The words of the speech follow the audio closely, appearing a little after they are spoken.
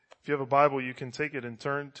If you have a Bible, you can take it and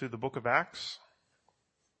turn to the book of Acts,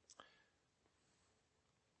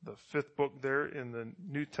 the fifth book there in the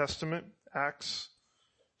New Testament, Acts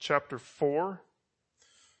chapter 4,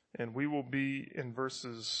 and we will be in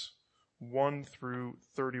verses 1 through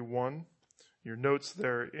 31. Your notes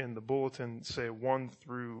there in the bulletin say 1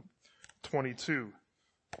 through 22.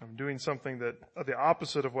 I'm doing something that the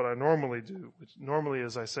opposite of what I normally do, which normally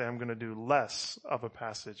is I say I'm going to do less of a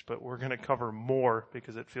passage, but we're going to cover more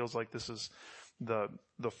because it feels like this is the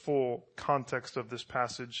full context of this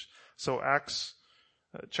passage. So Acts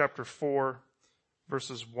chapter 4,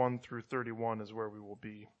 verses 1 through 31 is where we will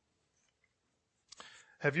be.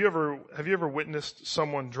 Have you ever witnessed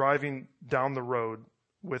someone driving down the road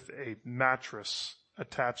with a mattress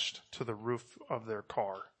attached to the roof of their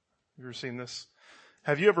car? Have you ever seen this?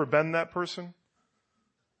 Have you ever been that person?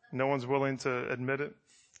 No one's willing to admit it?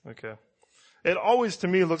 Okay. It always, to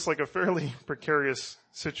me, looks like a fairly precarious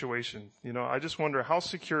situation. You know, I just wonder, how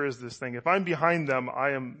secure is this thing? If I'm behind them,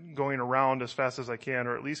 I am going around as fast as I can,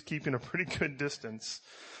 or at least keeping a pretty good distance.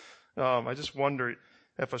 I just wonder,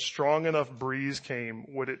 if a strong enough breeze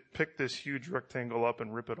came, would it pick this huge rectangle up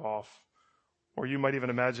and rip it off? Or you might even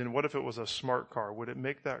imagine, what if it was a smart car? Would it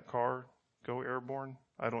make that car go airborne?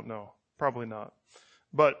 I don't know. Probably not.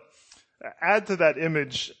 But add to that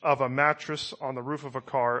image of a mattress on the roof of a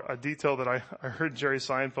car, a detail that I heard Jerry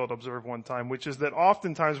Seinfeld observe one time, which is that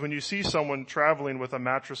oftentimes when you see someone traveling with a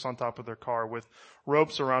mattress on top of their car with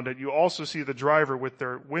ropes around it, you also see the driver with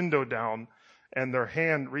their window down and their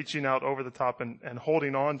hand reaching out over the top and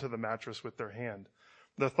holding on to the mattress with their hand.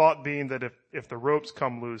 The thought being that if the ropes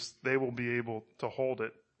come loose, they will be able to hold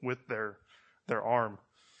it with their arm.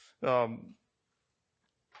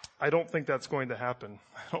 I don't think that's going to happen.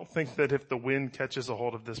 I don't think that if the wind catches a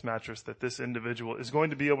hold of this mattress that this individual is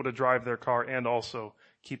going to be able to drive their car and also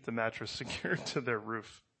keep the mattress secured to their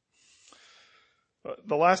roof.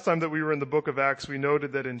 The last time that we were in the book of Acts, we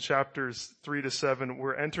noted that in chapters 3 to 7,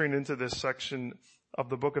 we're entering into this section of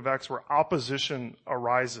the book of Acts where opposition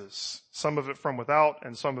arises. Some of it from without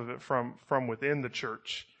and some of it from within the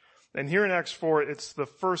church. And here in Acts 4, it's the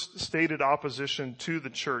first stated opposition to the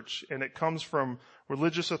church, and it comes from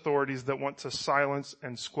religious authorities that want to silence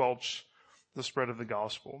and squelch the spread of the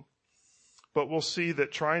gospel. But we'll see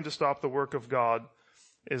that trying to stop the work of God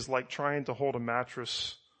is like trying to hold a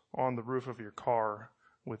mattress on the roof of your car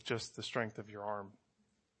with just the strength of your arm.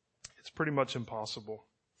 It's pretty much impossible.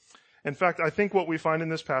 In fact, I think what we find in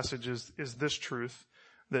this passage is this truth,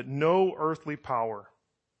 that no earthly power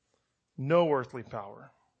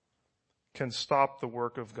can stop the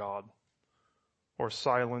work of God or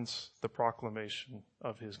silence the proclamation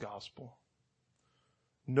of his gospel.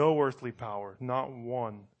 No earthly power, not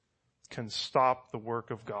one, can stop the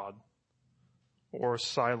work of God or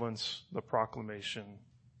silence the proclamation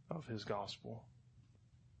of his gospel.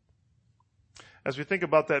 As we think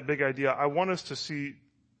about that big idea, I want us to see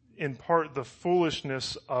in part the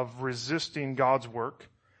foolishness of resisting God's work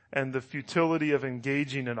and the futility of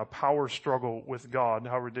engaging in a power struggle with God.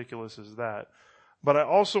 How ridiculous is that? But I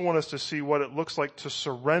also want us to see what it looks like to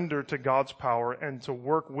surrender to God's power and to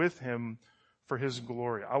work with him for his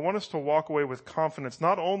glory. I want us to walk away with confidence,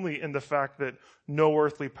 not only in the fact that no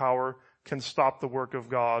earthly power can stop the work of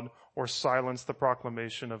God or silence the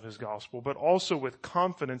proclamation of his gospel, but also with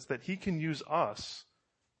confidence that he can use us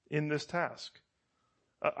in this task.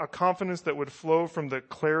 A confidence that would flow from the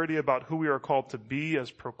clarity about who we are called to be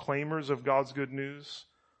as proclaimers of God's good news.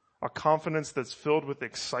 A confidence that's filled with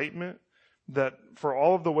excitement that for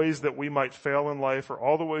all of the ways that we might fail in life, or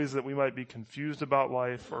all the ways that we might be confused about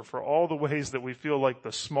life, or for all the ways that we feel like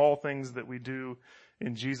the small things that we do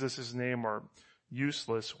in Jesus' name are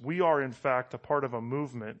useless, we are in fact a part of a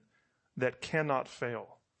movement that cannot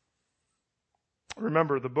fail.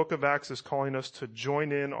 Remember, the book of Acts is calling us to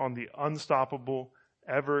join in on the unstoppable,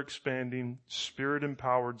 ever-expanding,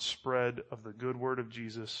 Spirit-empowered spread of the good word of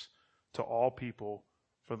Jesus to all people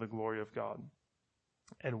for the glory of God.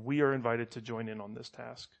 And we are invited to join in on this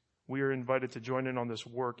task. We are invited to join in on this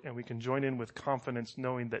work, and we can join in with confidence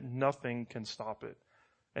knowing that nothing can stop it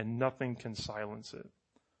and nothing can silence it.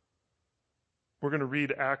 We're going to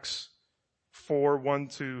read Acts 4, 1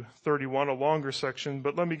 to 31, a longer section,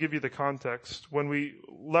 but let me give you the context. When we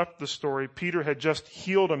left the story, Peter had just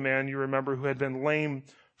healed a man, you remember, who had been lame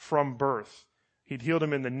from birth. He'd healed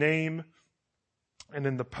him in the name and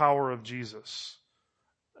in the power of Jesus.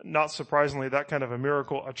 Not surprisingly, that kind of a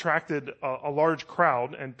miracle attracted a large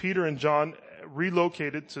crowd, and Peter and John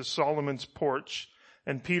relocated to Solomon's porch,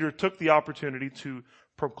 and Peter took the opportunity to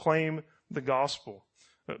proclaim the gospel.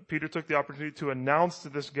 Peter took the opportunity to announce to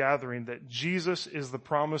this gathering that Jesus is the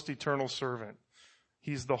promised eternal servant,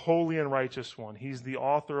 He's the holy and righteous one. He's the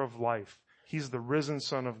author of life. He's the risen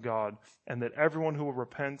Son of God, and that everyone who will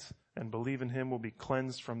repent and believe in him will be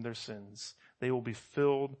cleansed from their sins. They will be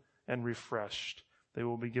filled and refreshed. They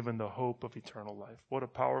will be given the hope of eternal life. What a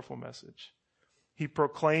powerful message. He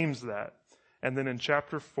proclaims that. And then in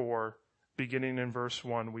chapter 4, beginning in verse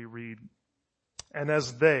 1, we read, "And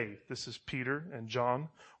as they," this is Peter and John,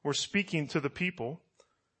 "were speaking to the people,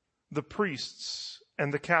 the priests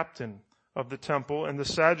and the captain of the temple and the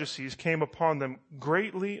Sadducees came upon them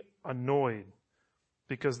greatly annoyed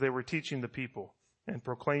because they were teaching the people and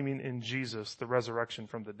proclaiming in Jesus the resurrection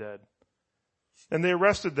from the dead. And they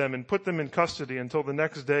arrested them and put them in custody until the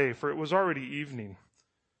next day, for it was already evening.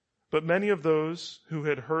 But many of those who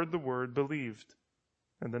had heard the word believed,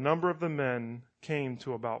 and the number of the men came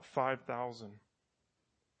to about 5,000.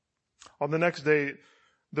 On the next day,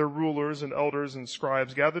 their rulers and elders and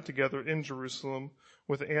scribes gathered together in Jerusalem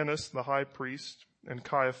with Annas the high priest and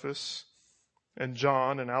Caiaphas and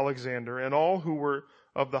John and Alexander and all who were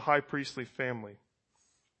of the high priestly family.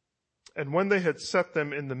 And when they had set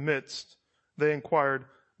them in the midst, they inquired,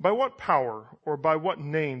 "By what power or by what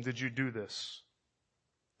name did you do this?"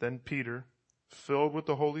 Then Peter, filled with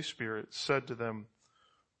the Holy Spirit, said to them,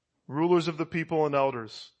 "Rulers of the people and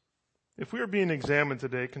elders, if we are being examined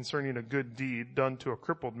today concerning a good deed done to a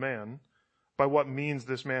crippled man, by what means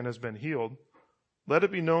this man has been healed, let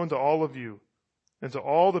it be known to all of you and to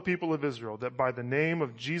all the people of Israel that by the name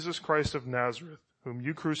of Jesus Christ of Nazareth, whom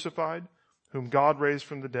you crucified, whom God raised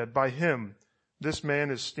from the dead, by him this man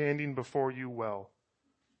is standing before you well.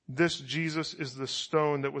 This Jesus is the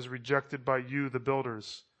stone that was rejected by you, the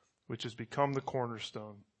builders, which has become the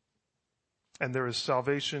cornerstone. And there is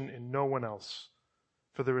salvation in no one else,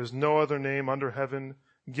 for there is no other name under heaven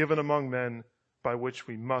given among men by which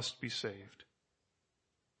we must be saved."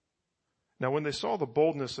 Now when they saw the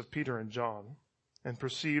boldness of Peter and John and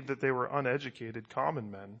perceived that they were uneducated common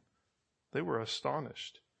men, they were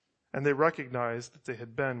astonished, and they recognized that they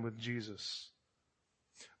had been with Jesus.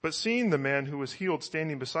 But seeing the man who was healed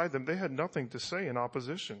standing beside them, they had nothing to say in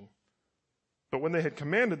opposition. But when they had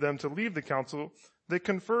commanded them to leave the council, they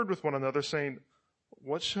conferred with one another, saying,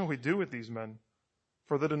 "What shall we do with these men?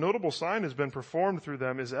 For that a notable sign has been performed through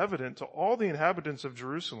them is evident to all the inhabitants of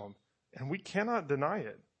Jerusalem, and we cannot deny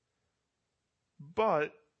it.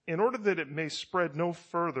 But in order that it may spread no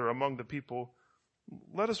further among the people,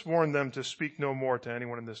 let us warn them to speak no more to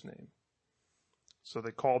anyone in this name." So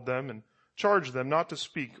they called them and charged them not to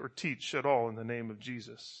speak or teach at all in the name of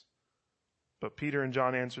Jesus. But Peter and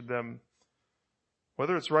John answered them,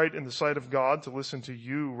 "Whether it's right in the sight of God to listen to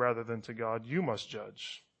you rather than to God, you must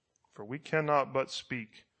judge. For we cannot but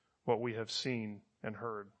speak what we have seen and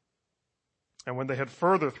heard." And when they had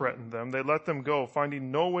further threatened them, they let them go, finding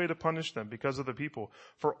no way to punish them because of the people.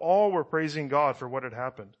 For all were praising God for what had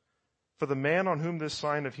happened. For the man on whom this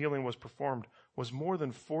sign of healing was performed was more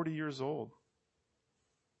than 40 years old.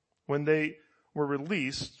 When they were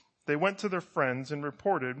released, they went to their friends and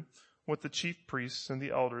reported what the chief priests and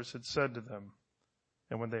the elders had said to them.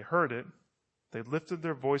 And when they heard it, they lifted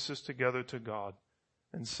their voices together to God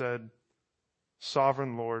and said,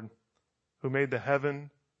 "Sovereign Lord, who made the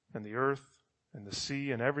heaven and the earth and the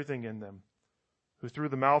sea and everything in them, who through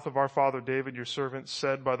the mouth of our father David, your servant,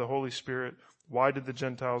 said by the Holy Spirit, why did the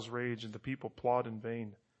Gentiles rage and the people plot in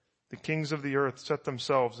vain? The kings of the earth set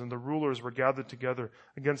themselves, and the rulers were gathered together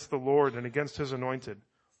against the Lord and against his anointed.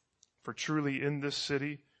 For truly in this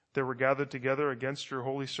city there were gathered together against your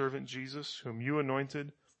holy servant Jesus, whom you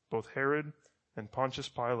anointed, both Herod and Pontius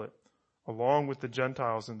Pilate, along with the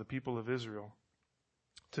Gentiles and the people of Israel,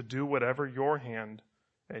 to do whatever your hand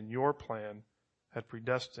and your plan had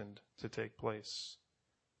predestined to take place.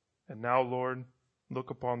 And now, Lord, look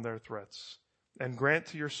upon their threats, and grant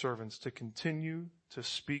to your servants to continue to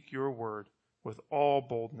speak your word with all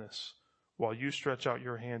boldness, while you stretch out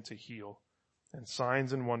your hand to heal, and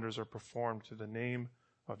signs and wonders are performed through the name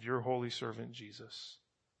of your holy servant Jesus."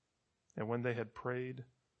 And when they had prayed,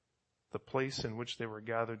 the place in which they were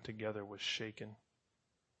gathered together was shaken,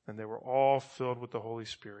 and they were all filled with the Holy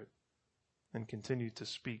Spirit, and continued to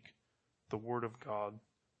speak the word of God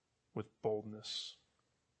with boldness.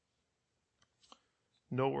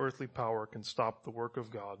 No earthly power can stop the work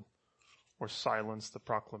of God or silence the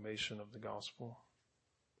proclamation of the gospel.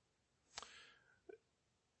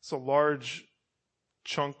 It's a large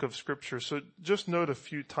chunk of scripture, so just note a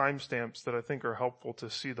few timestamps that I think are helpful to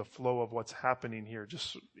see the flow of what's happening here,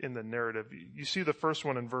 just in the narrative. You see the first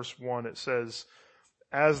one in verse 1, it says,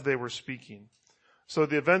 "As they were speaking." So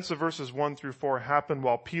the events of verses 1 through 4 happened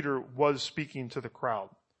while Peter was speaking to the crowd.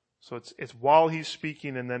 So it's while he's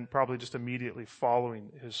speaking and then probably just immediately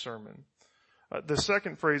following his sermon. The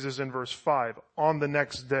second phrase is in verse 5, on the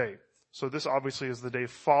next day. So this obviously is the day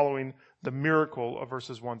following the miracle of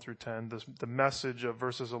verses 1 through 10, the message of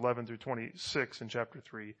verses 11 through 26 in chapter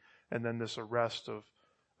 3, and then this arrest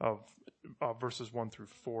of verses 1 through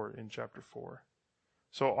 4 in chapter 4.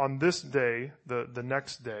 So on this day, the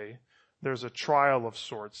next day, there's a trial of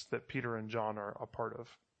sorts that Peter and John are a part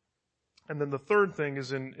of. And then the third thing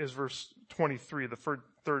is verse 23, the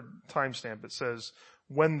third timestamp. It says,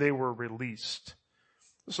 when they were released.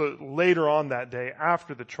 So later on that day,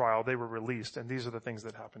 after the trial, they were released, and these are the things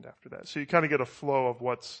that happened after that. So you kind of get a flow of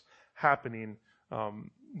what's happening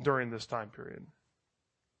during this time period.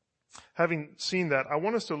 Having seen that, I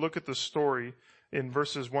want us to look at the story in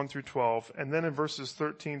verses 1 through 12, and then in verses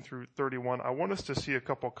 13 through 31, I want us to see a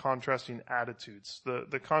couple contrasting attitudes.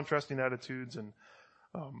 The contrasting attitudes and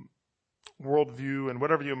worldview and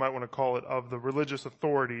whatever you might want to call it of the religious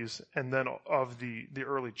authorities, and then of the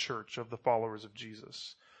early church, of the followers of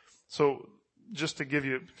Jesus. So just to give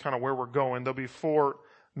you kind of where we're going, there'll be 4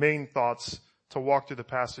 main thoughts to walk through the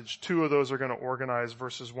passage. 2 of those are going to organize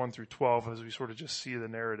verses 1 through 12 as we sort of just see the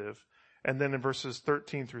narrative. And then in verses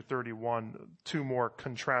 13 through 31, 2 more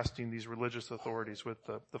contrasting these religious authorities with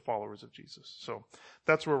the followers of Jesus. So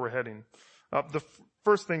that's where we're heading. The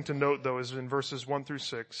first thing to note, though, is in verses 1 through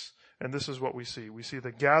 6, and this is what we see. We see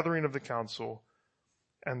the gathering of the council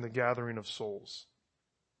and the gathering of souls.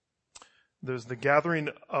 There's the gathering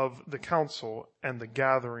of the council and the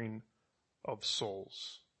gathering of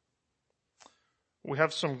souls. We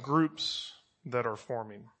have some groups that are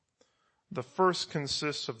forming. The first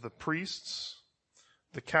consists of the priests,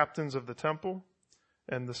 the captains of the temple,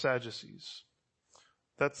 and the Sadducees.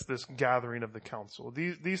 That's this gathering of the council.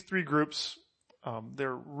 These 3 groups,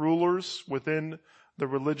 they're rulers within the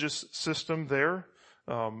religious system there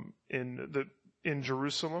in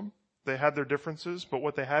Jerusalem. They had their differences, but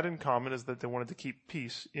what they had in common is that they wanted to keep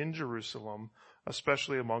peace in Jerusalem,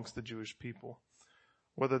 especially amongst the Jewish people.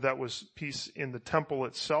 Whether that was peace in the temple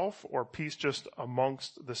itself or peace just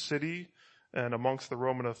amongst the city and amongst the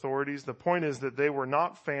Roman authorities, the point is that they were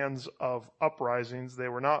not fans of uprisings. They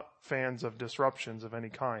were not fans of disruptions of any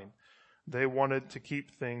kind. They wanted to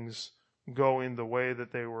keep things going the way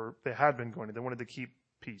that they had been going. They wanted to keep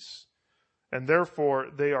peace. And therefore,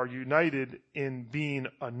 they are united in being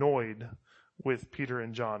annoyed with Peter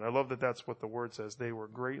and John. I love that that's what the word says. They were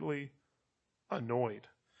greatly annoyed.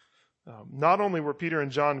 Not only were Peter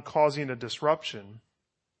and John causing a disruption,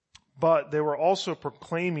 but they were also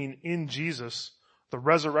proclaiming in Jesus the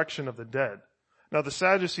resurrection of the dead. Now, the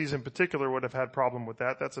Sadducees in particular would have had problem with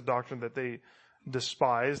that. That's a doctrine that they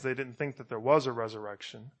despised. They didn't think that there was a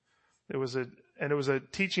resurrection. It was a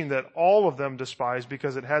teaching that all of them despised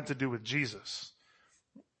because it had to do with Jesus.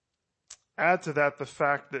 Add to that the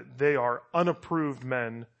fact that they are unapproved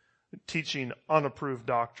men teaching unapproved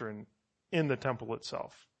doctrine in the temple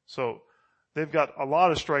itself. So they've got a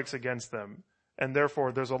lot of strikes against them, and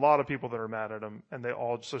therefore there's a lot of people that are mad at them, and they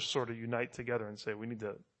all just sort of unite together and say, we need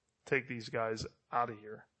to take these guys out of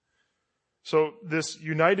here. So this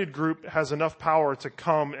united group has enough power to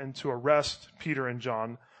come and to arrest Peter and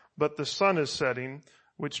John, but the sun is setting,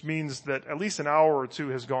 which means that at least an hour or 2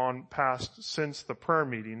 has gone past since the prayer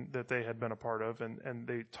meeting that they had been a part of, and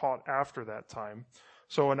they taught after that time.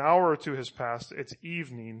 So an hour or 2 has passed, it's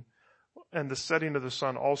evening, and the setting of the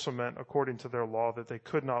sun also meant, according to their law, that they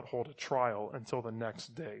could not hold a trial until the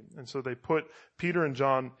next day. And so they put Peter and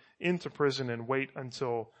John into prison and wait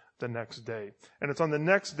until the next day. And it's on the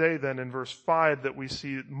next day then in verse 5 that we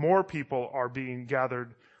see more people are being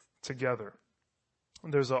gathered together.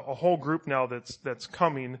 There's a whole group now that's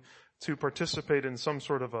coming to participate in some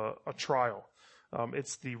sort of a trial.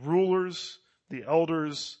 It's the rulers, the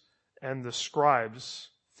elders, and the scribes.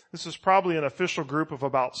 This is probably an official group of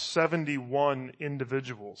about 71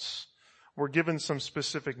 individuals. We're given some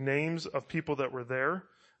specific names of people that were there,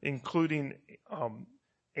 including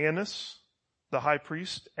Annas, the high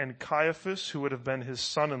priest, and Caiaphas, who would have been his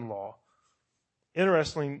son-in-law.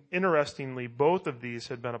 Interestingly, both of these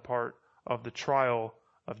had been a part of the trial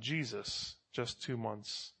of Jesus just 2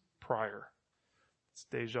 months prior. It's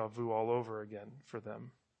deja vu all over again for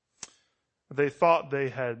them. They thought they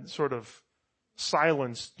had sort of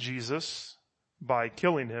silenced Jesus by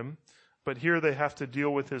killing him, but here they have to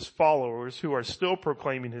deal with his followers who are still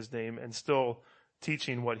proclaiming his name and still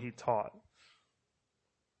teaching what he taught.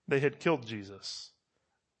 They had killed Jesus,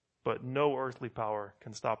 but no earthly power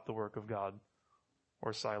can stop the work of God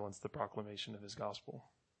or silence the proclamation of his gospel.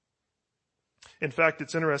 In fact,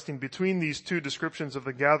 it's interesting, between these 2 descriptions of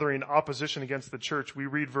the gathering opposition against the church, we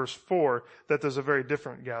read verse 4 that there's a very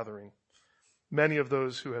different gathering. Many of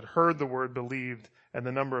those who had heard the word believed, and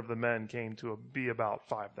the number of the men came to be about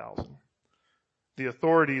 5,000. The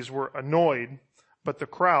authorities were annoyed, but the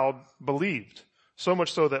crowd believed. So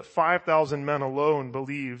much so that 5,000 men alone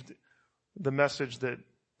believed the message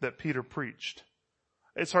that Peter preached.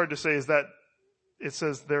 It's hard to say, it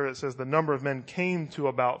says the number of men came to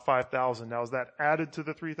about 5,000. Now, is that added to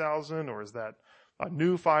the 3,000, or is that a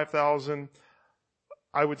new 5,000?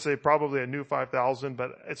 I would say probably a new 5,000,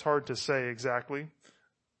 but it's hard to say exactly.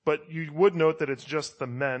 But you would note that it's just the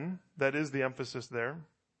men. That is the emphasis there.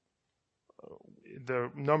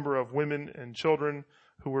 The number of women and children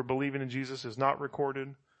who were believing in Jesus is not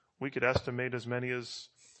recorded. We could estimate as many as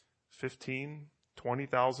 15,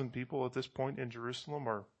 20,000 people at this point in Jerusalem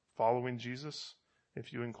are following Jesus,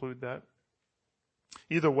 if you include that.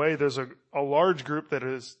 Either way, there's a large group that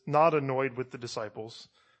is not annoyed with the disciples,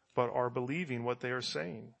 but are believing what they are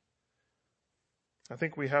saying. I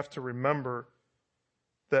think we have to remember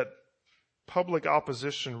that public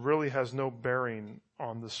opposition really has no bearing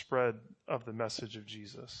on the spread of the message of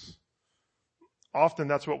Jesus. Often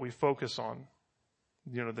that's what we focus on.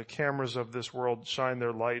 The cameras of this world shine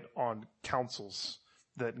their light on councils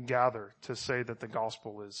that gather to say that the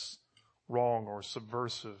gospel is wrong or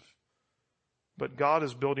subversive. But God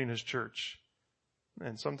is building his church.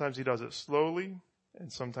 And sometimes he does it slowly,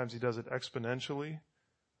 and sometimes he does it exponentially,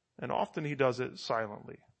 and often he does it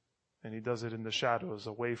silently. And he does it in the shadows,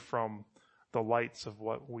 away from the lights of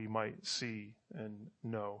what we might see and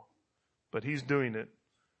know. But he's doing it,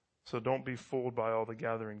 so don't be fooled by all the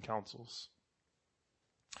gathering councils.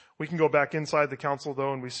 We can go back inside the council,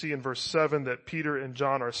 though, and we see in verse 7 that Peter and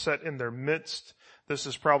John are set in their midst. This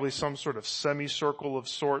is probably some sort of semicircle of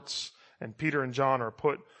sorts, and Peter and John are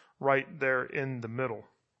put right there in the middle.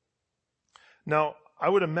 Now, I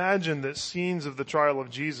would imagine that scenes of the trial of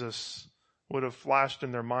Jesus would have flashed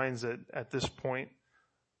in their minds at this point.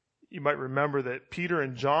 You might remember that Peter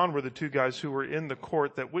and John were the two guys who were in the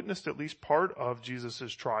court that witnessed at least part of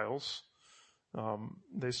Jesus' trials.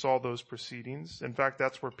 They saw those proceedings. In fact,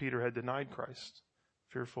 that's where Peter had denied Christ,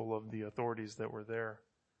 fearful of the authorities that were there.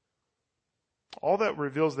 All that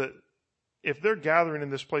reveals that if they're gathering in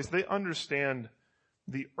this place, they understand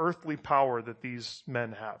the earthly power that these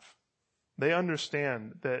men have. They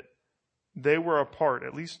understand that they were a part,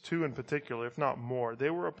 at least two in particular, if not more, they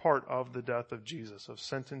were a part of the death of Jesus, of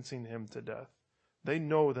sentencing him to death. They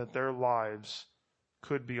know that their lives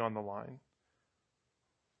could be on the line,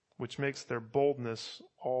 which makes their boldness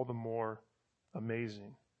all the more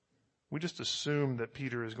amazing. We just assume that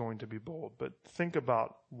Peter is going to be bold, but think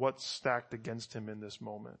about what's stacked against him in this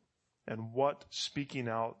moment and what speaking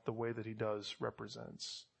out the way that he does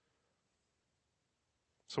represents.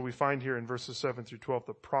 So we find here in verses 7 through 12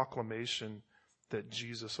 the proclamation that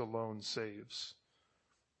Jesus alone saves.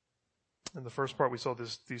 In the first part we saw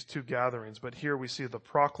these two gatherings, but here we see the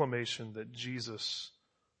proclamation that Jesus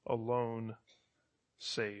alone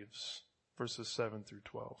saves. Verses 7 through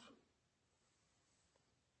 12.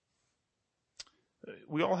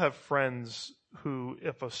 We all have friends who,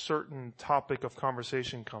 if a certain topic of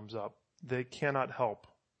conversation comes up, they cannot help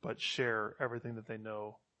but share everything that they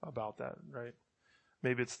know about that, right?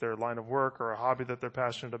 Maybe it's their line of work or a hobby that they're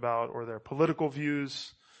passionate about or their political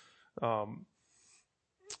views.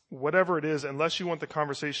 Whatever it is, unless you want the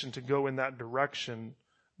conversation to go in that direction,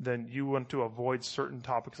 then you want to avoid certain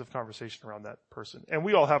topics of conversation around that person. And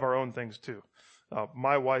we all have our own things too.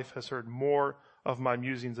 My wife has heard more of my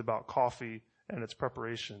musings about coffee and its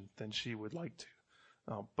preparation than she would like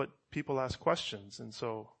to. But people ask questions, and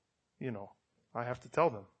so, I have to tell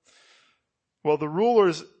them. Well, the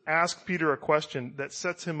rulers ask Peter a question that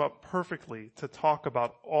sets him up perfectly to talk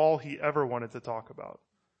about all he ever wanted to talk about,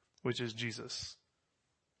 which is Jesus.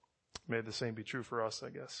 May the same be true for us,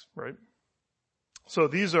 I guess, right? So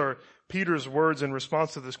these are Peter's words in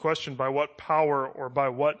response to this question: by what power or by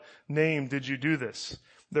what name did you do this?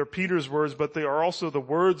 They're Peter's words, but they are also the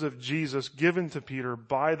words of Jesus given to Peter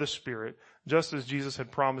by the Spirit, just as Jesus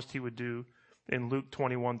had promised he would do in Luke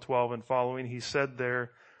 21:12 and following. He said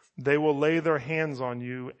there, "They will lay their hands on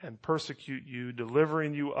you and persecute you,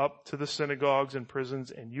 delivering you up to the synagogues and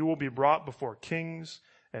prisons, and you will be brought before kings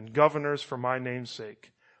and governors for my name's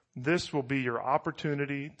sake. This will be your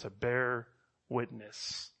opportunity to bear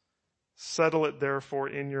witness. Settle it therefore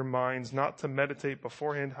in your minds not to meditate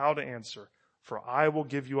beforehand how to answer, for I will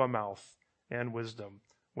give you a mouth and wisdom,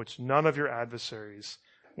 which none of your adversaries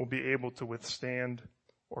will be able to withstand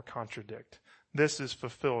or contradict." This is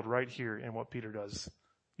fulfilled right here in what Peter does.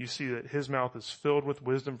 You see that his mouth is filled with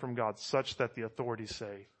wisdom from God, such that the authorities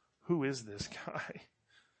say, "Who is this guy?"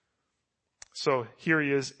 So here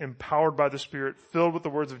he is, empowered by the Spirit, filled with the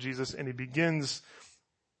words of Jesus, and he begins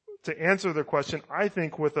to answer their question, I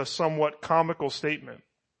think, with a somewhat comical statement.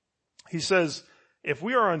 He says, if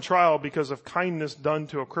we are on trial because of kindness done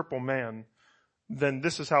to a crippled man, then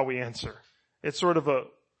this is how we answer. It's sort of a,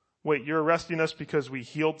 wait, you're arresting us because we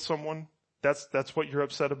healed someone? That's what you're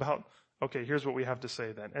upset about? Okay, here's what we have to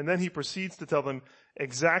say then. And then he proceeds to tell them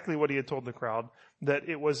exactly what he had told the crowd, that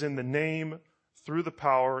it was in the name, through the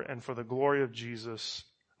power, and for the glory of Jesus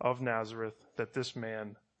of Nazareth that this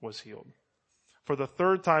man was healed. For the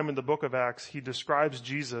third time in the book of Acts, he describes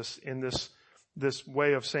Jesus in this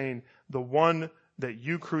way of saying, the one that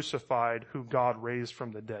you crucified, who God raised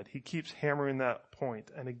from the dead. He keeps hammering that point.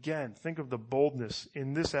 And again, think of the boldness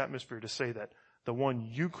in this atmosphere to say that, the one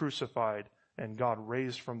you crucified and God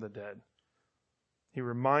raised from the dead. He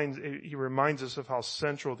reminds us of how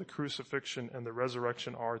central the crucifixion and the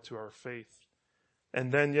resurrection are to our faith.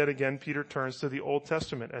 And then yet again, Peter turns to the Old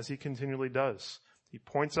Testament, as he continually does. He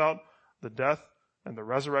points out the death and the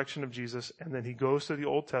resurrection of Jesus, and then he goes to the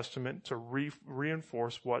Old Testament to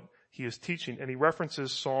reinforce what he is teaching. And he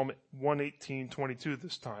references Psalm 118:22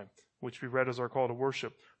 this time, which we read as our call to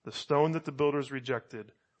worship. The stone that the builders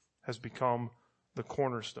rejected has become the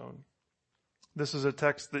cornerstone. This is a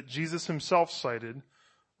text that Jesus himself cited,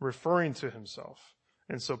 referring to himself.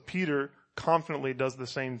 And so Peter confidently does the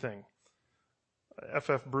same thing.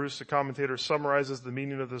 F.F. Bruce, a commentator, summarizes the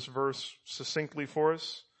meaning of this verse succinctly for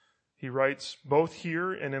us. He writes, both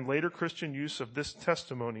here and in later Christian use of this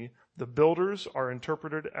testimony, the builders are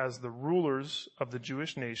interpreted as the rulers of the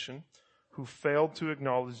Jewish nation who failed to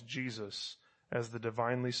acknowledge Jesus as the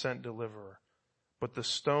divinely sent deliverer. But the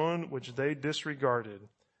stone which they disregarded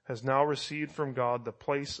has now received from God the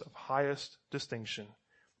place of highest distinction.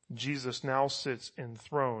 Jesus now sits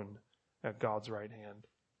enthroned at God's right hand.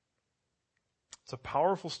 It's a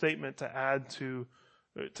powerful statement to add to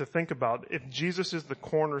think about. If Jesus is the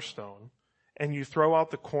cornerstone and you throw out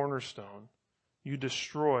the cornerstone, you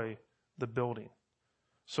destroy the building.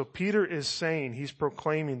 So Peter is saying, he's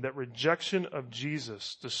proclaiming that rejection of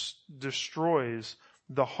Jesus destroys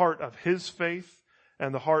the heart of his faith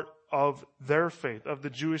and the heart of their faith, of the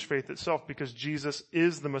Jewish faith itself, because Jesus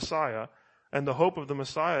is the Messiah, and the hope of the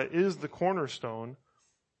Messiah is the cornerstone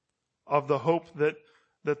of the hope that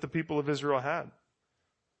the people of Israel had.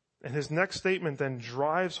 And his next statement then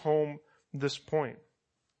drives home this point.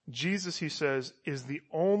 Jesus, he says, is the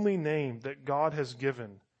only name that God has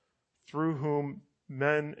given through whom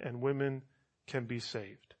men and women can be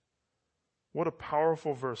saved. What a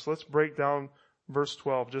powerful verse. Let's break down verse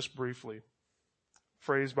 12 just briefly,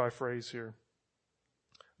 phrase by phrase here.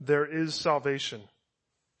 There is salvation.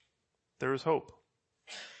 There is hope.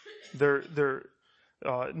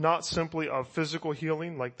 Not simply of physical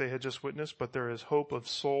healing like they had just witnessed, but there is hope of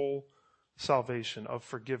soul salvation, of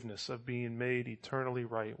forgiveness, of being made eternally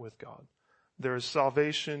right with God. There is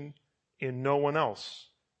salvation in no one else.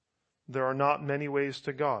 There are not many ways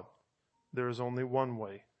to God. There is only one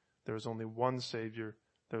way. There is only one Savior.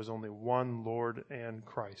 There is only one Lord and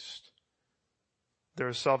Christ. There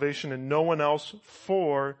is salvation in no one else,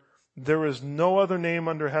 for there is no other name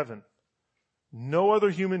under heaven, no other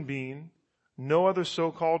human being, no other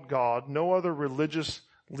so-called God, no other religious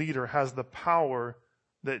leader has the power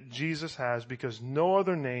that Jesus has, because no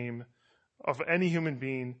other name of any human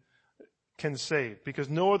being can save, because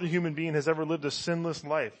no other human being has ever lived a sinless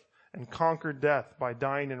life and conquered death by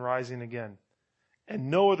dying and rising again. And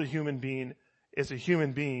no other human being is a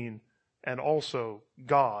human being and also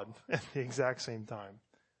God at the exact same time.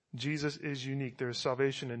 Jesus is unique. There is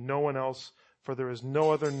salvation in no one else, for there is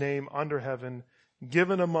no other name under heaven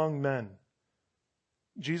given among men.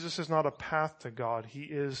 Jesus is not a path to God. He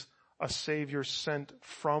is a Savior sent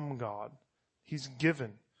from God. He's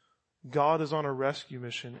given. God is on a rescue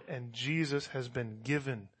mission, and Jesus has been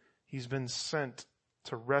given. He's been sent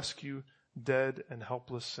to rescue dead and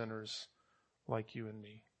helpless sinners like you and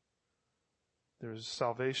me. There is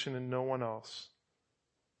salvation in no one else,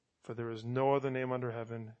 for there is no other name under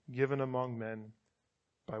heaven given among men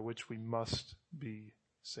by which we must be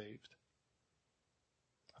saved.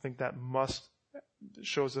 I think that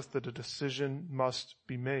shows us that a decision must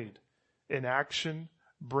be made. Inaction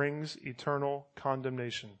brings eternal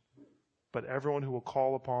condemnation. But everyone who will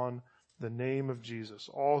call upon the name of Jesus,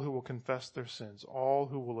 all who will confess their sins, all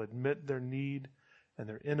who will admit their need and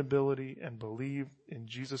their inability and believe in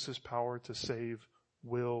Jesus' power to save,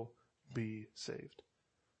 will be saved.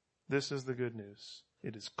 This is the good news.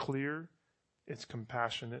 It is clear, it's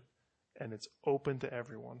compassionate, and it's open to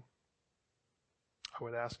everyone. I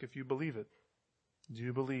would ask if you believe it. Do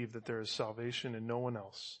you believe that there is salvation in no one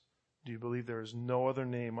else? Do you believe there is no other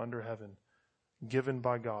name under heaven given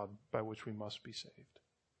by God by which we must be saved.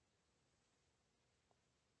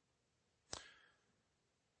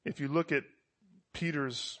 If you look at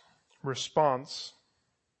Peter's response,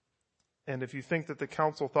 and if you think that the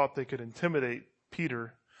council thought they could intimidate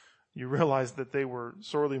Peter, you realize that they were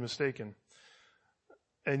sorely mistaken.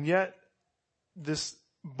 And yet, this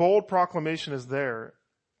bold proclamation is there,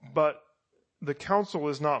 but the council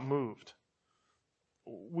is not moved.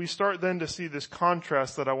 We start then to see this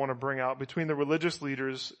contrast that I want to bring out between the religious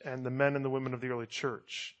leaders and the men and the women of the early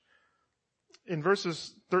church. In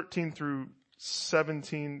verses 13 through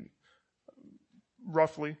 17,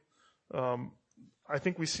 roughly, I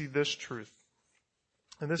think we see this truth.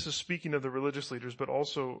 And this is speaking of the religious leaders, but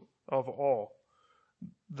also of all.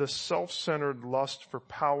 The self-centered lust for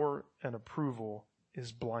power and approval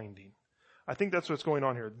is blinding. I think that's what's going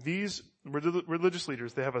on here. These religious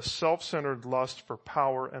leaders, they have a self-centered lust for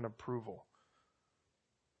power and approval.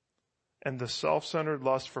 And the self-centered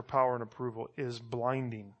lust for power and approval is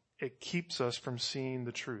blinding. It keeps us from seeing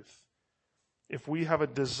the truth. If we have a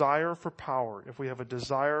desire for power, if we have a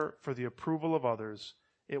desire for the approval of others,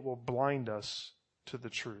 it will blind us to the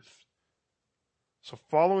truth. So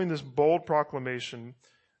following this bold proclamation,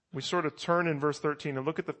 we sort of turn in verse 13 and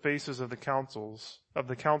look at the faces of the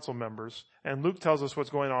council members, and Luke tells us what's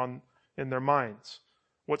going on in their minds.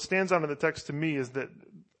 What stands out in the text to me is that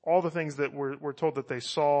all the things that we're told that they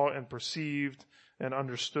saw and perceived and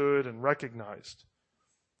understood and recognized.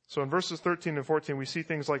 So in verses 13 and 14, we see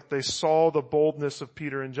things like they saw the boldness of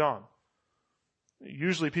Peter and John.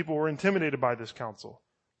 Usually people were intimidated by this council,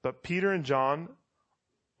 but Peter and John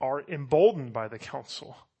are emboldened by the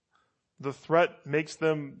council. The threat makes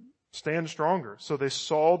them stand stronger. So they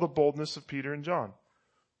saw the boldness of Peter and John.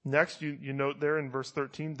 Next, you note there in verse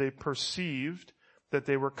 13, they perceived that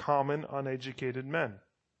they were common, uneducated men.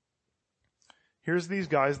 Here's these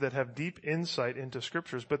guys that have deep insight into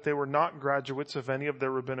scriptures, but they were not graduates of any of their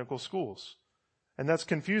rabbinical schools. And that's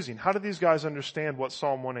confusing. How do these guys understand what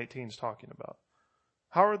Psalm 118 is talking about?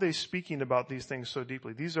 How are they speaking about these things so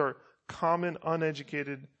deeply? These are common,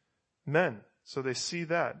 uneducated men. So they see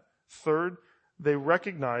that. Third, they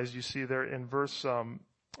recognized, you see there in verse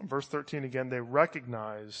 13 again, they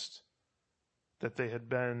recognized that they had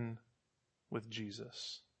been with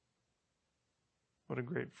Jesus. What a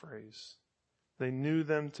great phrase. They knew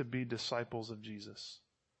them to be disciples of Jesus.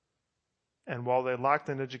 And while they lacked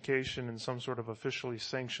an education in some sort of officially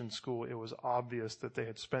sanctioned school, it was obvious that they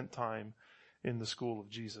had spent time in the school of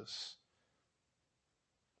Jesus.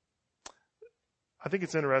 I think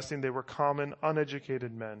it's interesting. They were common,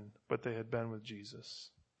 uneducated men, but they had been with Jesus.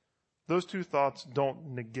 Those two thoughts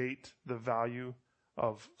don't negate the value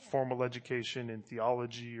of formal education in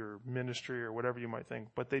theology or ministry or whatever you might think,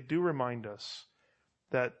 but they do remind us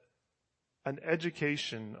that an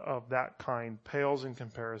education of that kind pales in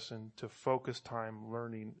comparison to focused time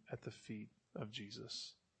learning at the feet of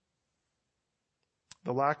Jesus.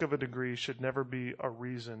 The lack of a degree should never be a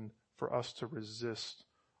reason for us to resist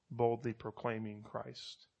boldly proclaiming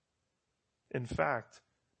Christ. In fact,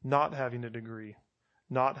 not having a degree,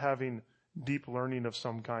 not having deep learning of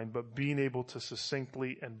some kind, but being able to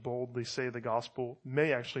succinctly and boldly say the gospel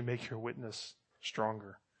may actually make your witness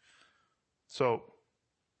stronger. So,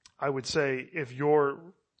 I would say if your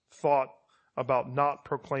thought about not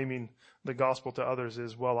proclaiming the gospel to others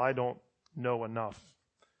is, well, I don't know enough.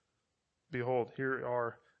 Behold, here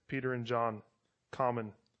are Peter and John,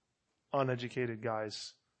 common, uneducated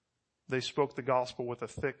guys. They spoke the gospel with a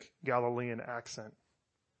thick Galilean accent,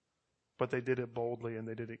 but they did it boldly and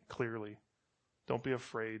they did it clearly. Don't be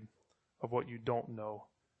afraid of what you don't know.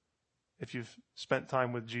 If you've spent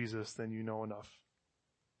time with Jesus, then you know enough.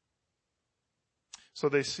 So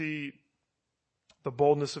they see the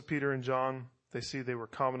boldness of Peter and John. They see they were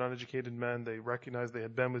common, uneducated men. They recognize they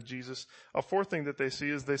had been with Jesus. A fourth thing that they see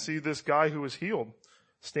is they see this guy who was healed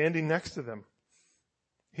standing next to them.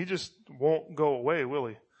 He just won't go away, will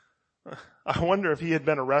he? I wonder if he had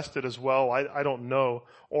been arrested as well. I don't know.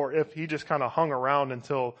 Or if he just kind of hung around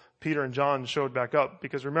until Peter and John showed back up.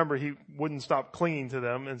 Because remember, he wouldn't stop clinging to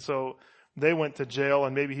them. And so they went to jail,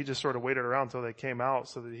 and maybe he just sort of waited around until they came out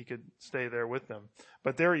so that he could stay there with them.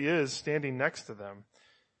 But there he is standing next to them.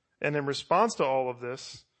 And in response to all of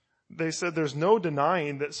this, they said there's no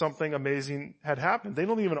denying that something amazing had happened. They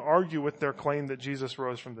don't even argue with their claim that Jesus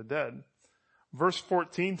rose from the dead. Verse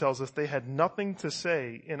 14 tells us they had nothing to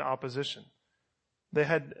say in opposition. They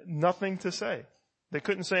had nothing to say. They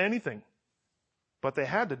couldn't say anything. But they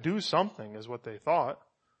had to do something, is what they thought.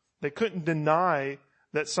 They couldn't deny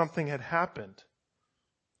that something had happened.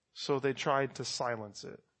 So they tried to silence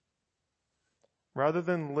it. Rather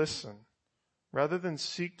than listen, Rather than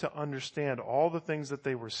seek to understand all the things that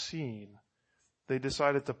they were seeing, they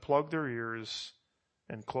decided to plug their ears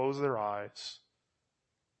and close their eyes,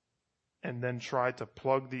 and then try to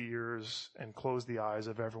plug the ears and close the eyes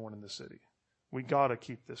of everyone in the city. We gotta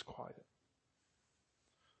keep this quiet.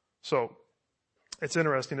 So, it's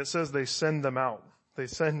interesting. It says they send them out. They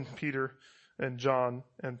send Peter and John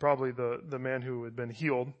and probably the man who had been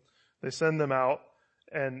healed. They send them out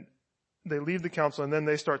and they leave the council, and then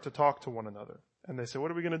they start to talk to one another. And they say,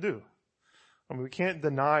 what are we going to do? I mean, we can't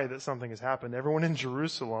deny that something has happened. Everyone in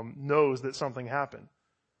Jerusalem knows that something happened.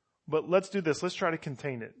 But let's do this. Let's try to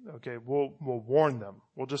contain it. Okay. We'll warn them.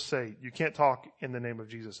 We'll just say, you can't talk in the name of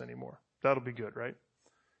Jesus anymore. That'll be good, right?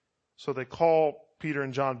 So they call Peter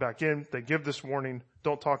and John back in. They give this warning,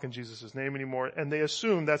 don't talk in Jesus' name anymore. And they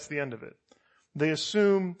assume that's the end of it. They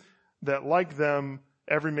assume that, like them,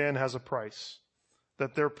 every man has a price.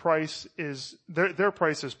 That their price is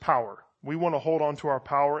power. We want to hold on to our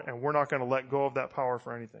power, and we're not going to let go of that power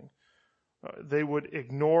for anything. They would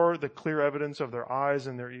ignore the clear evidence of their eyes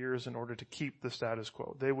and their ears in order to keep the status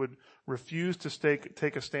quo. They would refuse to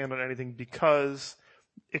take a stand on anything because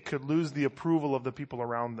it could lose the approval of the people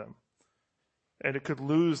around them. And they could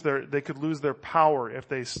lose their power if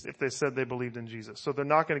they said they believed in Jesus. So they're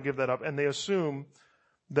not going to give that up. And they assume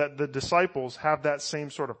that the disciples have that same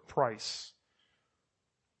sort of price.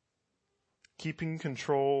 Keeping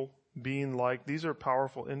control, being like, these are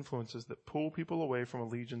powerful influences that pull people away from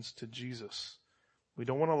allegiance to Jesus. We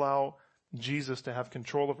don't want to allow Jesus to have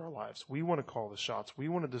control of our lives. We want to call the shots. We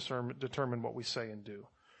want to determine what we say and do.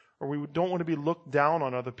 Or we don't want to be looked down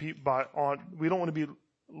on we don't want to be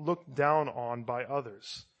looked down on by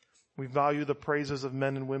others. We value the praises of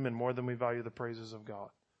men and women more than we value the praises of God.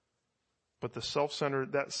 But that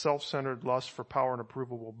self-centered lust for power and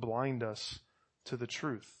approval will blind us to the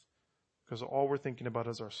truth, because all we're thinking about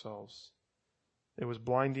is ourselves. It was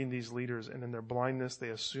blinding these leaders, and in their blindness, they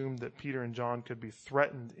assumed that Peter and John could be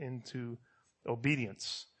threatened into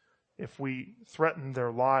obedience. If we threaten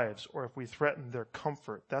their lives or if we threaten their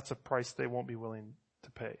comfort, that's a price they won't be willing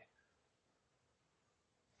to pay.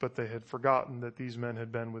 But they had forgotten that these men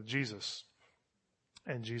had been with Jesus,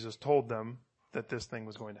 and Jesus told them that this thing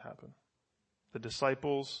was going to happen. The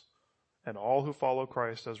disciples and all who follow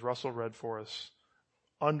Christ, as Russell read for us,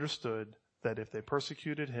 understood that if they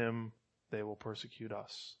persecuted him, they will persecute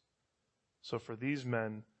us. So for these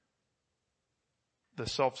men, the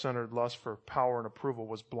self-centered lust for power and approval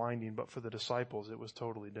was blinding, but for the disciples, it was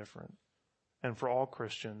totally different. And for all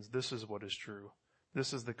Christians, this is what is true.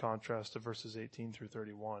 This is the contrast of verses 18 through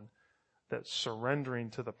 31, that surrendering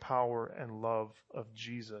to the power and love of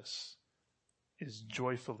Jesus is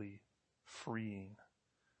joyfully freeing.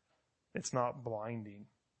 It's not blinding,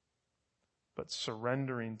 but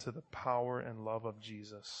surrendering to the power and love of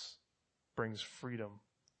Jesus brings freedom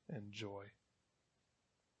and joy.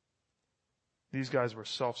 These guys were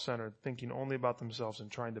self-centered, thinking only about themselves and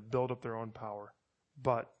trying to build up their own power.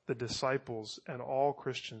 But the disciples and all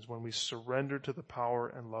Christians, when we surrender to the power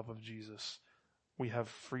and love of Jesus, we have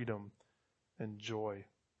freedom and joy.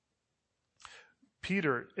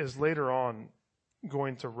 Peter is later on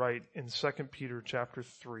going to write in 2 Peter chapter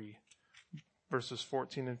 3, verses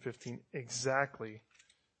 14 and 15,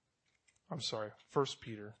 1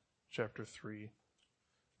 Peter chapter 3,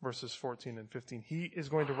 verses 14 and 15. He is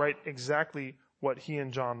going to write exactly what he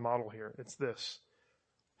and John model here. It's this: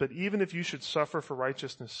 but even if you should suffer for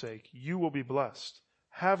righteousness' sake, you will be blessed.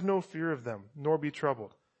 Have no fear of them, nor be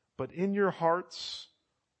troubled. But in your hearts,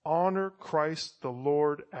 honor Christ the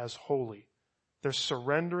Lord as holy. They're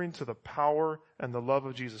surrendering to the power and the love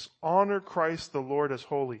of Jesus. Honor Christ the Lord as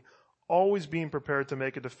holy, always being prepared to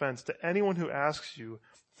make a defense to anyone who asks you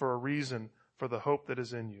for a reason for the hope that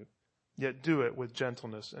is in you. Yet do it with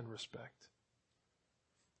gentleness and respect.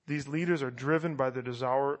 These leaders are driven by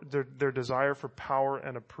their desire for power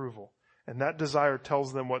and approval. And that desire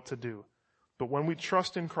tells them what to do. But when we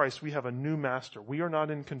trust in Christ, we have a new master. We are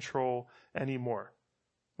not in control anymore,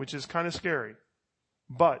 which is kind of scary.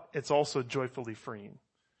 But it's also joyfully freeing,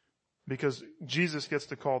 because Jesus gets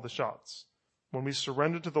to call the shots. When we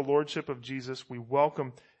surrender to the lordship of Jesus, we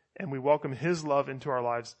welcome his love into our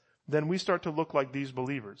lives. Then we start to look like these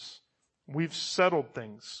believers. We've settled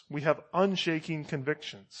things. We have unshaking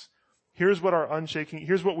convictions. Here's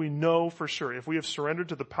what we know for sure. If we have surrendered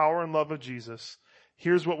to the power and love of Jesus,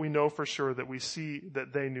 here's what we know for sure that we see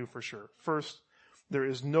that they knew for sure. First, there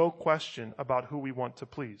is no question about who we want to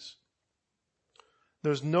please.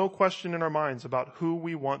 There's no question in our minds about who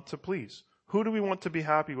we want to please. Who do we want to be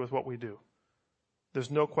happy with what we do?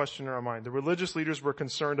 There's no question in our mind. The religious leaders were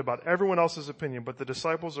concerned about everyone else's opinion, but the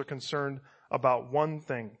disciples are concerned about one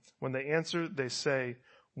thing. When they answer, they say,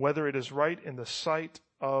 whether it is right in the sight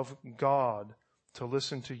of God to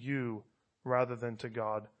listen to you rather than to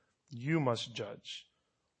God, you must judge.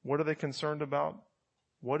 What are they concerned about?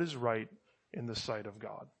 What is right in the sight of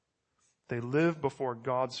God? They live before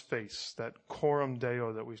God's face, that coram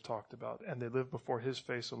Deo that we've talked about, and they live before his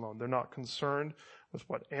face alone. They're not concerned with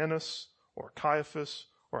what Annas or Caiaphas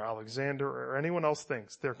or Alexander or anyone else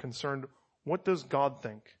thinks. They're concerned, what does God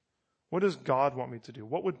think? What does God want me to do?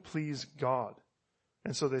 What would please God?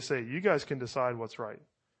 And so they say, you guys can decide what's right.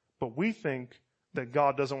 But we think that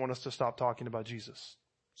God doesn't want us to stop talking about Jesus.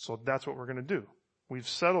 So that's what we're going to do. We've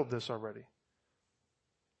settled this already.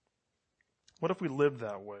 What if we lived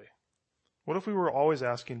that way? What if we were always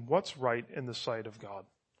asking, what's right in the sight of God?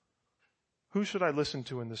 Who should I listen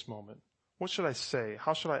to in this moment? What should I say?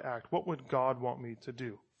 How should I act? What would God want me to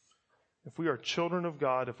do? If we are children of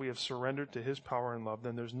God, if we have surrendered to his power and love,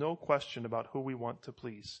 then there's no question about who we want to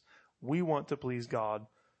please. We want to please God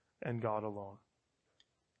and God alone.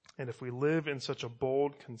 And if we live in such a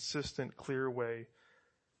bold, consistent, clear way,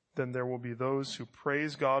 then there will be those who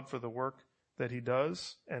praise God for the work that he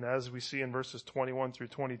does. And as we see in verses 21 through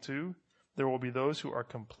 22, there will be those who are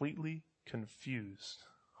completely confused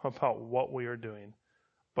about what we are doing,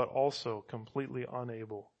 but also completely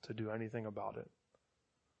unable to do anything about it.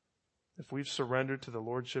 If we've surrendered to the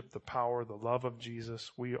lordship, the power, the love of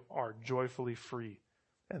Jesus, we are joyfully free,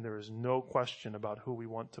 and there is no question about who we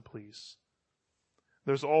want to please.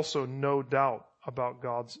 There's also no doubt about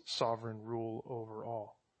God's sovereign rule over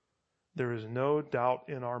all. There is no doubt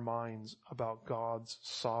in our minds about God's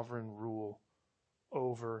sovereign rule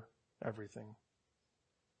over everything.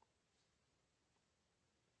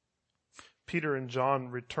 Peter and John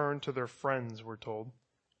return to their friends, we're told,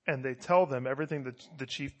 and they tell them everything that the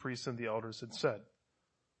chief priests and the elders had said.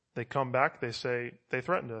 They come back, they say, they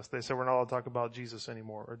threatened us. They say we're not allowed to talk about Jesus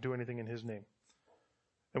anymore or do anything in his name.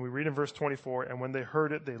 And we read in verse 24, and when they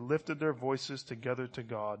heard it, they lifted their voices together to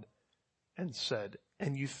God and said,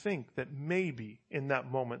 and you think that maybe in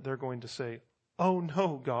that moment they're going to say, oh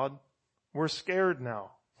no, God, we're scared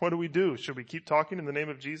now. What do we do? Should we keep talking in the name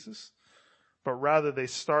of Jesus? But rather they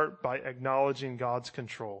start by acknowledging God's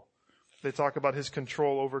control. They talk about his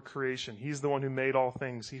control over creation. He's the one who made all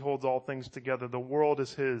things. He holds all things together. The world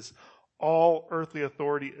is his. All earthly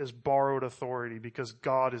authority is borrowed authority because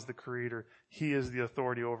God is the creator. He is the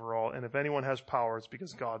authority over all. And if anyone has power, it's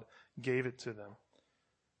because God gave it to them.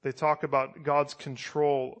 They talk about God's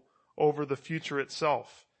control over the future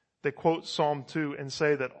itself. They quote Psalm 2 and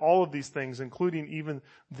say that all of these things, including even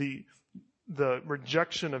the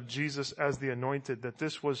rejection of Jesus as the anointed, that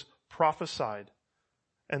this was prophesied.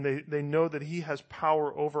 And they know that he has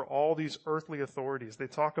power over all these earthly authorities. They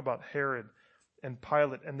talk about Herod and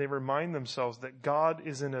Pilate, and they remind themselves that God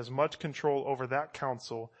is in as much control over that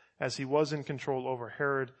council as he was in control over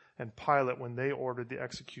Herod and Pilate when they ordered the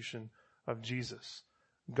execution of Jesus.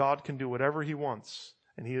 God can do whatever he wants,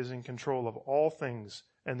 and he is in control of all things,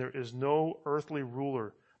 and there is no earthly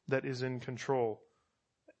ruler that is in control,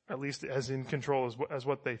 at least as in control as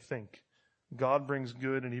what they think. God brings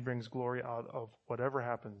good and he brings glory out of whatever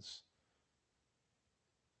happens.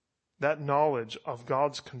 That knowledge of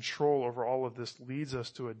God's control over all of this leads us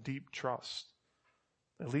to a deep trust.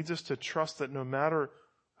 It leads us to trust that no matter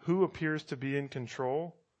who appears to be in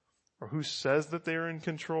control or who says that they are in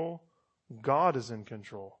control, God is in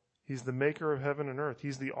control. He's the maker of heaven and earth.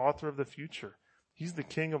 He's the author of the future. He's the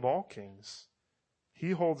King of all kings.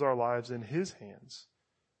 He holds our lives in his hands,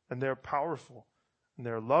 and they're powerful and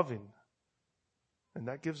they're loving. And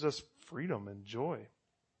that gives us freedom and joy.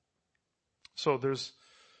 So there's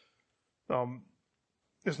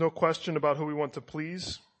no question about who we want to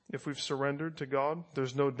please if we've surrendered to God.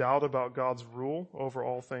 There's no doubt about God's rule over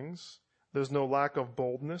all things. There's no lack of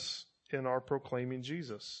boldness in our proclaiming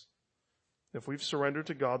Jesus. If we've surrendered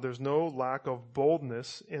to God, there's no lack of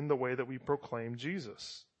boldness in the way that we proclaim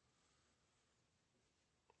Jesus.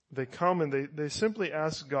 They come and they simply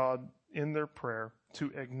ask God in their prayer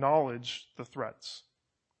to acknowledge the threats.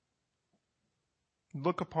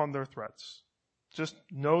 Look upon their threats. Just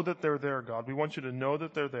know that they're there, God. We want you to know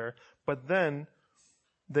that they're there. But then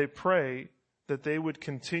they pray that they would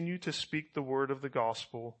continue to speak the word of the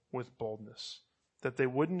gospel with boldness, that they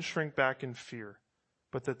wouldn't shrink back in fear,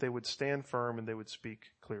 but that they would stand firm and they would speak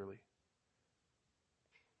clearly.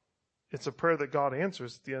 It's a prayer that God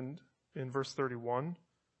answers at the end in verse 31.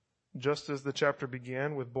 Just as the chapter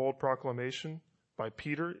began with bold proclamation by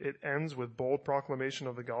Peter, it ends with bold proclamation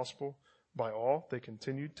of the gospel by all. They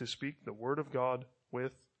continued to speak the word of God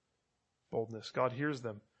with boldness. God hears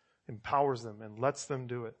them, empowers them, and lets them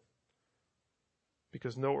do it.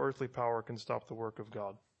 Because no earthly power can stop the work of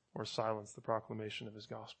God or silence the proclamation of his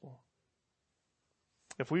gospel.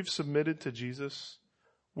 If we've submitted to Jesus,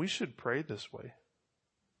 we should pray this way.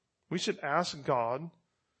 We should ask God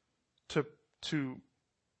to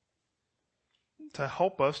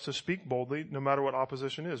help us to speak boldly no matter what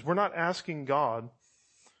opposition is. We're not asking God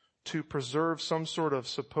to preserve some sort of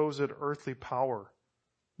supposed earthly power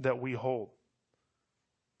that we hold.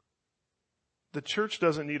 The church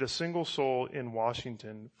doesn't need a single soul in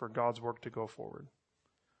Washington for God's work to go forward.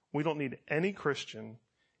 We don't need any Christian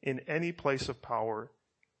in any place of power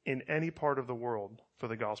in any part of the world for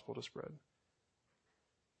the gospel to spread.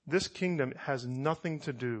 This kingdom has nothing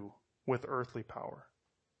to do with earthly power.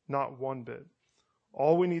 Not one bit.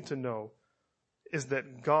 All we need to know is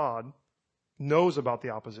that God knows about the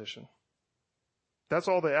opposition. That's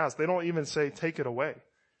all they ask. They don't even say, take it away.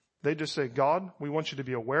 They just say, God, we want you to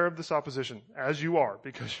be aware of this opposition as you are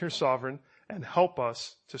because you're sovereign, and help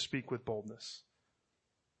us to speak with boldness.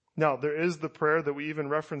 Now, there is the prayer that we even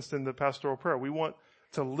referenced in the pastoral prayer. We want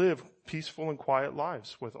to live peaceful and quiet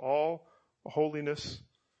lives with all holiness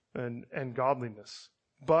and godliness.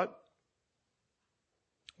 But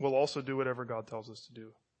we'll also do whatever God tells us to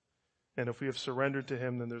do. And if we have surrendered to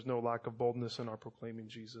him, then there's no lack of boldness in our proclaiming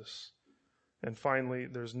Jesus. And finally,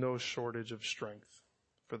 there's no shortage of strength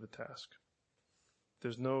for the task.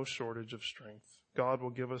 There's no shortage of strength. God will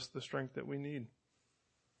give us the strength that we need.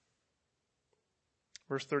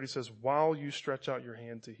 Verse 30 says, while you stretch out your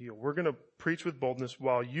hand to heal. We're going to preach with boldness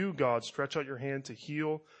while you, God, stretch out your hand to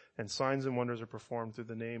heal, and signs and wonders are performed through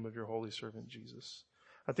the name of your holy servant Jesus.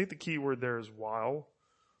 I think the key word there is while.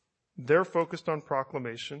 They're focused on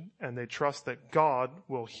proclamation, and they trust that God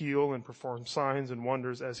will heal and perform signs and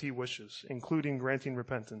wonders as he wishes, including granting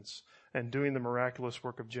repentance and doing the miraculous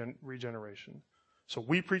work of regeneration. So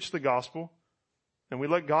we preach the gospel, and we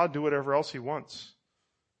let God do whatever else he wants.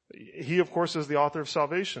 He, of course, is the author of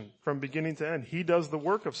salvation from beginning to end. He does the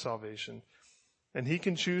work of salvation. And he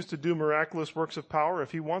can choose to do miraculous works of power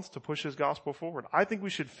if he wants to push his gospel forward. I think we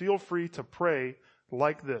should feel free to pray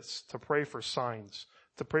like this, to pray for signs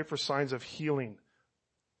of healing.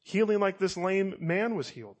 Healing like this lame man was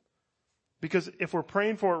healed. Because if we're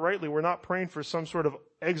praying for it rightly, we're not praying for some sort of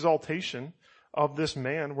exaltation of this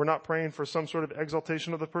man. We're not praying for some sort of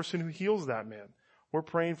exaltation of the person who heals that man. We're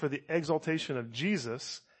praying for the exaltation of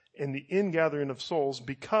Jesus in the ingathering of souls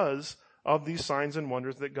because of these signs and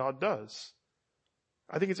wonders that God does.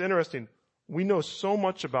 I think it's interesting. We know so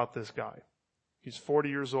much about this guy. He's 40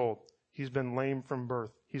 years old. He's been lame from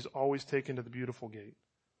birth. He's always taken to the beautiful gate.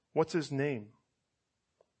 What's his name?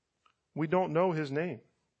 We don't know his name.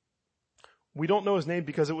 We don't know his name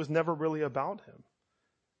because it was never really about him.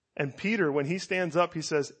 And Peter, when he stands up, he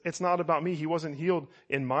says, it's not about me. He wasn't healed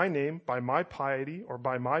in my name, by my piety, or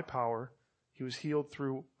by my power. He was healed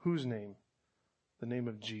through whose name? The name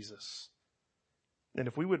of Jesus. And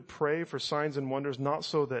if we would pray for signs and wonders, not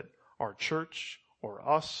so that our church or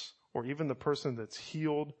us or even the person that's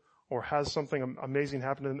healed or has something amazing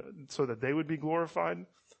happen so that they would be glorified,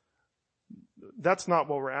 that's not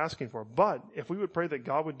what we're asking for. But if we would pray that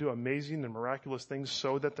God would do amazing and miraculous things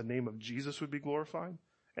so that the name of Jesus would be glorified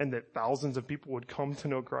and that thousands of people would come to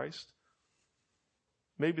know Christ,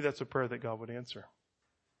 maybe that's a prayer that God would answer.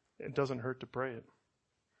 It doesn't hurt to pray it.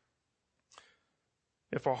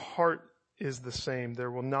 If our heart is the same,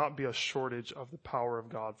 there will not be a shortage of the power of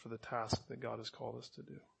God for the task that God has called us to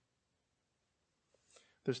do.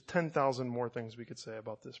 There's 10,000 more things we could say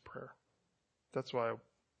about this prayer. That's why I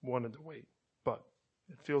wanted to wait, but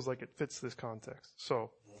it feels like it fits this context.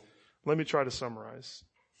 So let me try to summarize.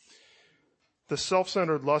 The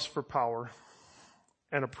self-centered lust for power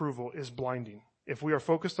and approval is blinding. If we are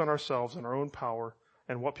focused on ourselves and our own power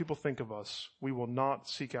and what people think of us, we will not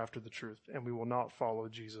seek after the truth and we will not follow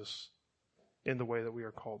Jesus in the way that we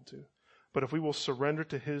are called to. But if we will surrender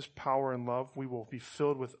to his power and love, we will be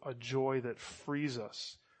filled with a joy that frees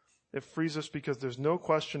us. It frees us because there's no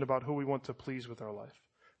question about who we want to please with our life.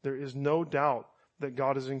 There is no doubt that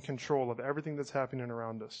God is in control of everything that's happening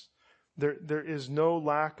around us. There is no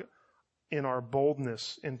lack in our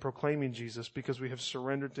boldness in proclaiming Jesus because we have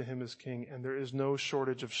surrendered to him as King, and there is no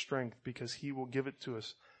shortage of strength because he will give it to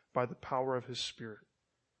us by the power of his Spirit.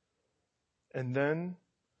 And then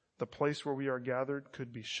the place where we are gathered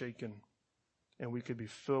could be shaken, and we could be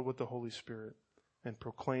filled with the Holy Spirit and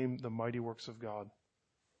proclaim the mighty works of God.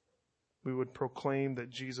 We would proclaim that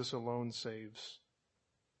Jesus alone saves.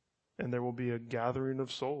 And there will be a gathering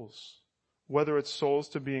of souls. Whether it's souls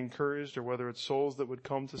to be encouraged or whether it's souls that would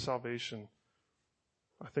come to salvation,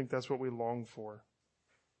 I think that's what we long for.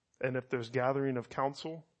 And if there's gathering of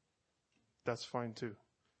counsel, that's fine too,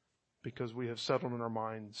 because we have settled in our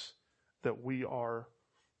minds that we are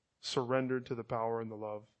surrendered to the power and the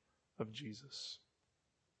love of Jesus.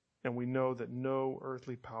 And we know that no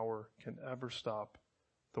earthly power can ever stop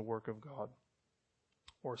the work of God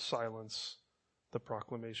or silence the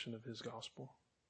proclamation of his gospel.